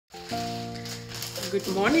Good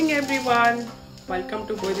morning everyone. Welcome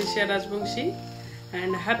to Boydisha Rajbongshi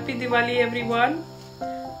and happy Diwali everyone.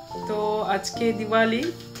 তো আজকে দিওয়ালি,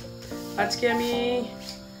 আজকে আমি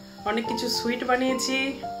অনেক কিছু সুইট বানিয়েছি।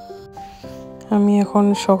 আমি এখন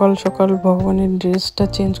সকাল সকাল ভগবানের ড্রেসটা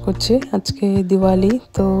চেঞ্জ করছি। আজকে দিওয়ালি,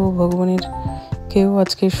 তো ভগবানের কেউ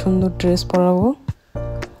আজকে সুন্দর ড্রেস পরাবো।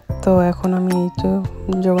 তো এখন আমি এই তো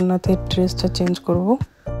জগন্নাথের ড্রেসটা চেঞ্জ করব।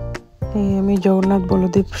 আমি জগন্নাথ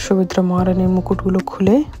বলদেব সুভদ্রা মহারানীর মুকুটগুলো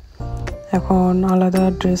খুলে এখন আলাদা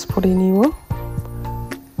ড্রেস পরিয়ে নিব,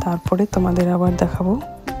 তারপরে তোমাদের আবার দেখাবো।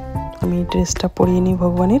 আমি ড্রেসটা পরিয়ে নিই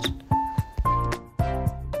ভগবানের।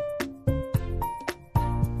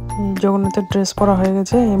 জগন্নাথের ড্রেস পরা হয়ে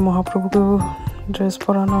গেছে। এই মহাপ্রভুকেও ড্রেস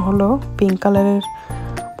পরানো হলো, পিঙ্ক কালারের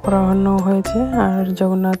পরানো হয়েছে। আর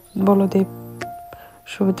জগন্নাথ বলদেব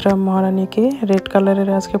সুভদ্রা মহারানীকে রেড কালারের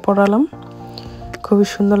আজকে পরালাম। খুবই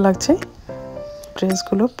সুন্দর লাগছে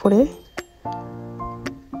ড্রেসগুলো পরে।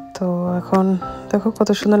 তো এখন দেখো কত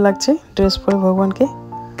সুন্দর লাগছে ড্রেস পরে ভগবানকে।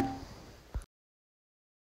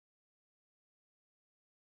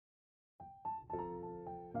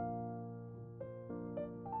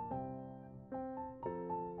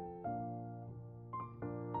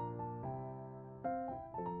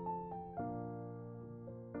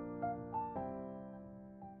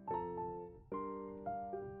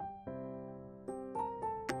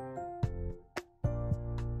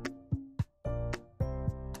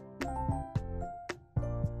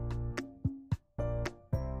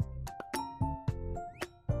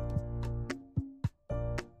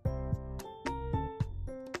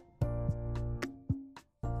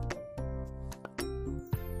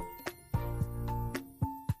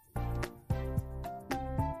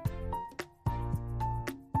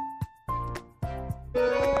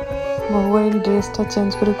 ভগবানের ড্রেসটা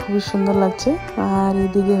চেঞ্জ করে খুবই সুন্দর লাগছে। আর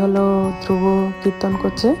এদিকে হলো ধ্রুব কীর্তন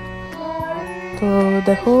করছে। তো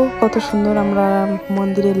দেখো কত সুন্দর আমরা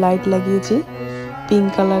মন্দিরে লাইট লাগিয়েছি, পিঙ্ক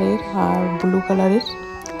কালারের আর ব্লু কালারের।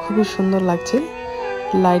 খুবই সুন্দর লাগছে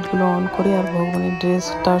লাইটগুলো অন করে, আর ভগবানের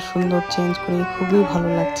ড্রেসটা সুন্দর চেঞ্জ করে খুবই ভালো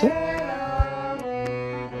লাগছে।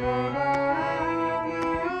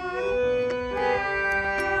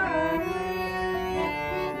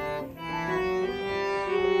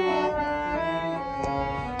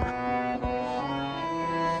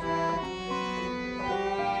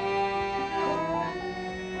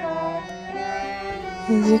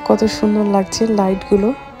 এই যে কত সুন্দর লাগছে লাইটগুলো,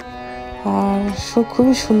 আর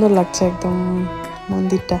খুবই সুন্দর লাগছে একদম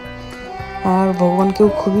মন্দিরটা। আর ভগবানকেও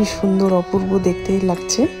খুবই সুন্দর অপূর্ব দেখতে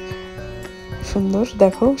লাগছে, সুন্দর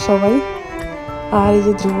দেখো সবাই। আর এই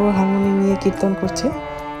যে ধ্রুব হারমোনিয়াম নিয়ে কীর্তন করছে।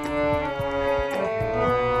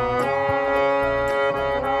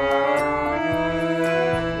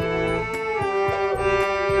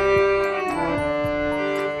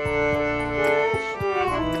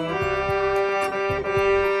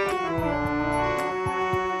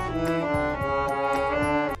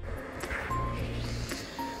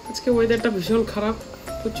 আজকে ওয়েদারটা ভীষণ খারাপ,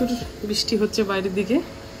 প্রচুর বৃষ্টি হচ্ছে বাইরের দিকে,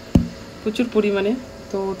 প্রচুর পরিমাণে।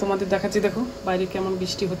 তো তোমাদের দেখাচ্ছি, দেখো বাইরে কেমন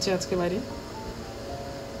বৃষ্টি হচ্ছে আজকে বাইরে।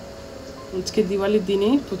 আজকে দিওয়ালির দিনে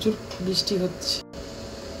প্রচুর বৃষ্টি হচ্ছে।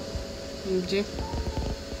 যে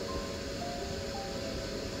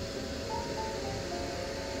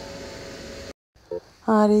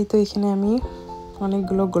আর এই তো এখানে আমি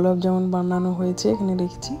অনেকগুলো গোলাপ জামুন বানানো হয়েছে, এখানে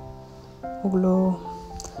রেখেছি। ওগুলো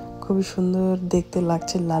খুবই সুন্দর দেখতে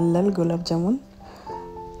লাগছে, লাল লাল গোলাপ জামুন।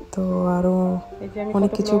 তো আরো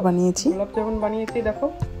অনেক কিছু বানিয়েছি, গোলাপ জামুন বানিয়েছি দেখো।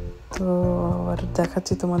 তো আর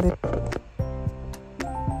দেখাচ্ছি তোমাদের।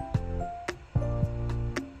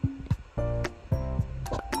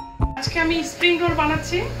 আজকে আমি স্প্রিং রোল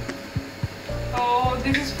বানাচ্ছি। তো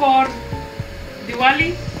দিস ইজ ফর দিওয়ালি।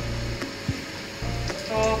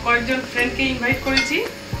 তো কয়েকজন ফ্রেন্ডকে ইনভাইট করেছি,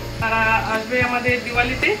 তারা আসবে আমাদের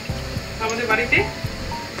দিওয়ালিতে আমাদের বাড়িতে।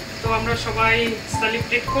 তো আমরা সবাই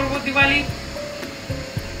সেলিব্রেট করব দিওয়ালি।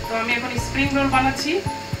 তো আমি এখন স্প্রিং রোল বানাচ্ছি।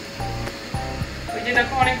 ওই যে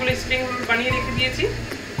দেখো অনেকগুলো স্প্রিং রোল বানিয়ে রেখে দিয়েছি।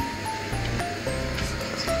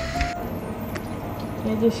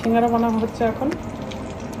 এই যে সিঙ্গারা বানানো হচ্ছে এখন।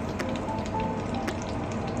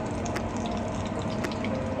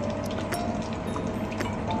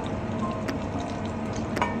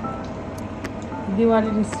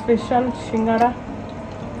 দিওয়ালির স্পেশাল সিঙ্গারা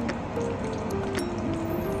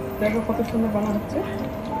দেখো কত সুন্দর বানানো হচ্ছে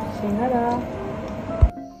সিঙ্গারা।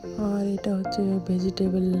 আর এটা হচ্ছে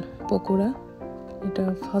ভেজিটেবল পকোড়া, এটা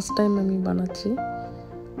ফার্স্ট টাইম আমি বানাচ্ছি।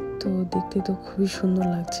 তো দেখতে তো খুবই সুন্দর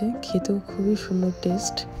লাগছে, খেতেও খুবই সুন্দর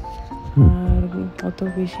টেস্ট। আর অত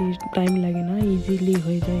বেশি টাইম লাগে না, ইজিলি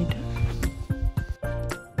হয়ে যায় এটা।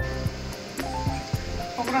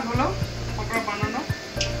 পকোড়া হলো, পকোড়া বানানো।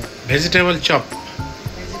 Vegetable chop.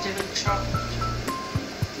 ভেজিটেবল চপ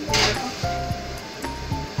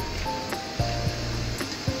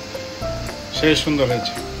সেই সুন্দর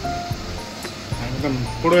হয়েছে, একদম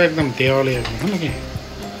পুরো একদম দেওয়ালি একদম, হ্যাঁ নাকি?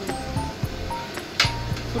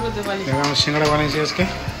 পুরো দিওয়ালি। আমি সিঙ্গাড়া বানিয়েছি আজকে,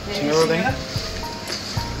 সিঙ্গাড়া দেখি।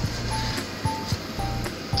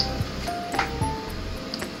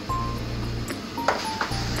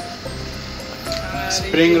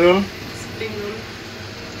 Spring roll, spring roll.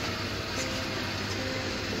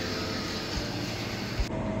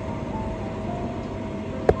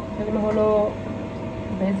 এগুলো হলো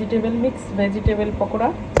vegetable mix, vegetable pakora,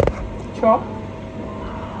 chop.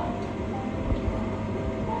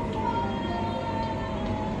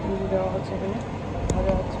 দেওয়া হচ্ছে এখানে,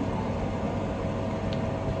 ভাজা হচ্ছে।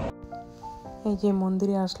 এই যে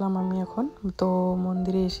মন্দিরে আসলাম আমি এখন, তো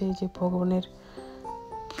মন্দিরে এসে যে ভগবানের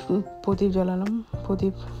প্রদীপ জ্বালালাম,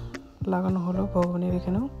 প্রদীপ লাগানো হলো ভগবানের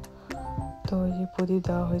এখানেও। তো এই যে প্রদীপ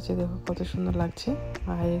দেওয়া হয়েছে, দেখো কত সুন্দর লাগছে।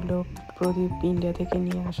 আর এগুলো প্রদীপ ইন্ডিয়া থেকে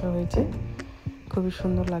নিয়ে আসা হয়েছে, খুবই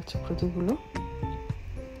সুন্দর লাগছে প্রদীপগুলো।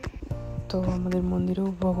 তো আমাদের মন্দিরেও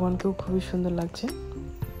ভগবানকেও খুবই সুন্দর লাগছে।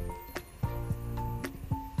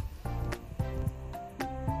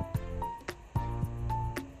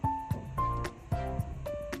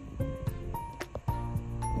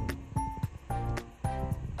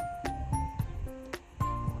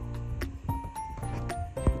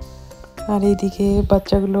 আর এইদিকে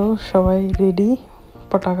বাচ্চাগুলো সবাই রেডি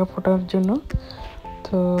পটাকা ফোটার জন্য।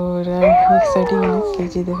 তো এরা এক্সাইটিং অনেক। এই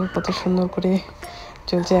যে দেখো কত সুন্দর করে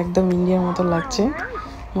চলছে, একদম ইন্ডিয়ার মতো লাগছে,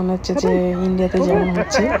 মনে হচ্ছে যে ইন্ডিয়াতে যেমন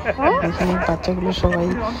হচ্ছে এখানে বাচ্চাগুলো সবাই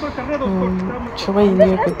সবাই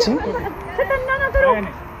এনজয় করছে।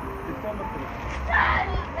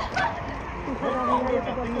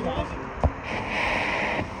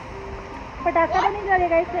 पटाखा तो नहीं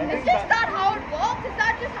लगेगा इससे। Is this not how it works? Is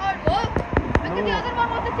that just how it works? Because the other one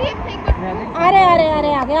was the same thing but अरे अरे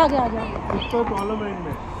अरे आगे आगे आगे इसको प्रॉब्लम है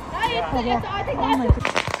इनमें। Right, I think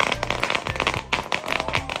that's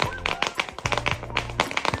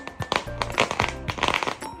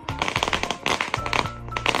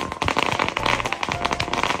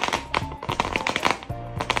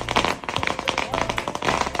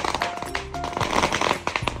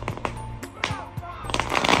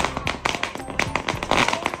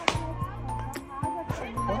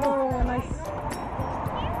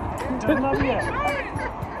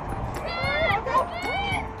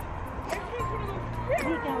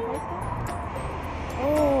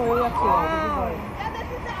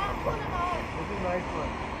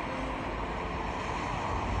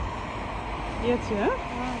ये अच्छी है।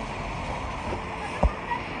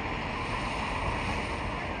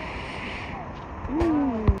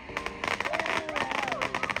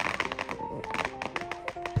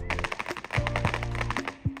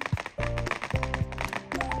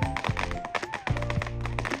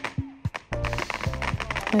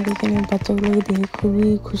 আর এখানে বাচ্চাগুলোকে দেখে খুবই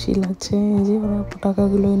খুশি লাগছে। এই যে ওরা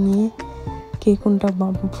পটাকাগুলো নিয়ে কে কোনটা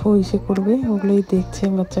ইসে করবে ওগুলোই দেখছে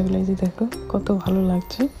বাচ্চাগুলো। এই যে দেখো কত ভালো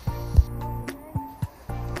লাগছে।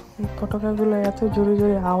 এই পটাকাগুলো এত জোরে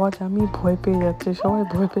জোরে আওয়াজ, আমি ভয় পেয়ে যাচ্ছে, সবাই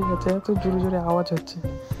ভয় পেয়ে যাচ্ছে, এত জোরে জোরে আওয়াজ হচ্ছে।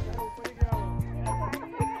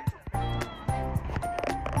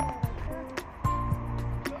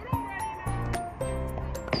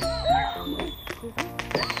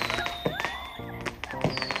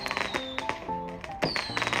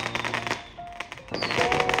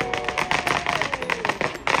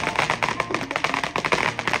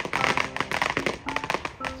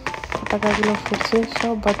 পটাকাগুলো ফুটছে,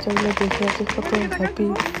 সব বাচ্চাগুলো দেখে আছে কত হ্যাপি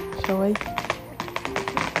সবাই।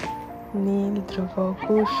 নীল, ধ্রুব,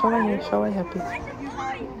 কুশ সবাই সবাই হ্যাপি।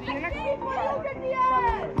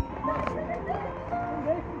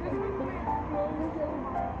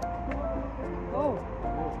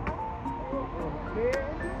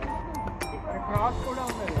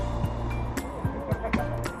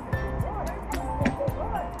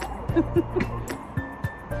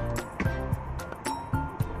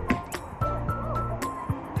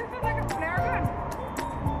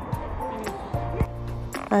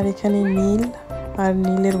 আর এখানে নীল আর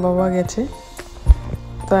নীলের বাবা গেছে,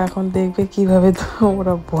 তো এখন দেখবে কিভাবে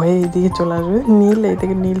ওরা ভয়ে এইদিকে চলে আসবে। নীল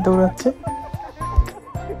এইদিকে নীল দৌড়াচ্ছে।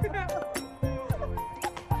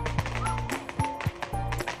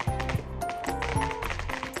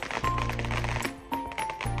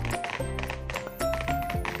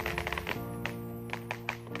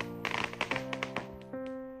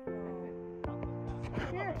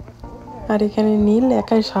 আর এখানে নীল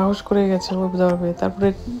একাই সাহস করে গেছে ও ধরবে, তারপরে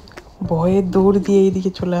ভয়ে দৌড় দিয়ে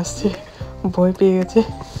এইদিকে চলে আসছে, ভয় পেয়ে গেছে।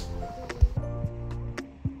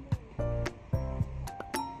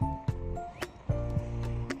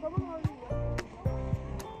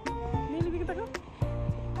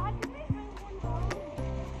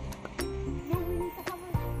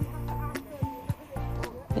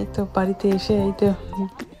 এই তো বাড়িতে এসে এই তো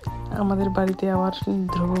আমাদের বাড়িতে আবার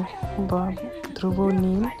ধ্রুব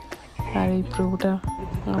নীল আর এই প্রভুটা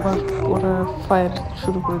আবার ওরা ফায়ার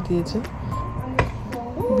শুরু করে দিয়েছে।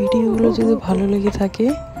 ভিডিওগুলো যদি ভালো লেগে থাকে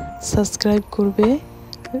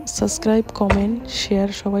সাবস্ক্রাইব কমেন্ট শেয়ার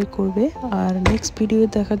সবাই করবে। আর নেক্সট ভিডিও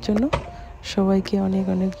দেখার জন্য সবাইকে অনেক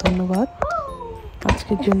অনেক ধন্যবাদ।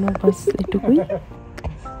 আজকের জন্য বাস এটুকুই।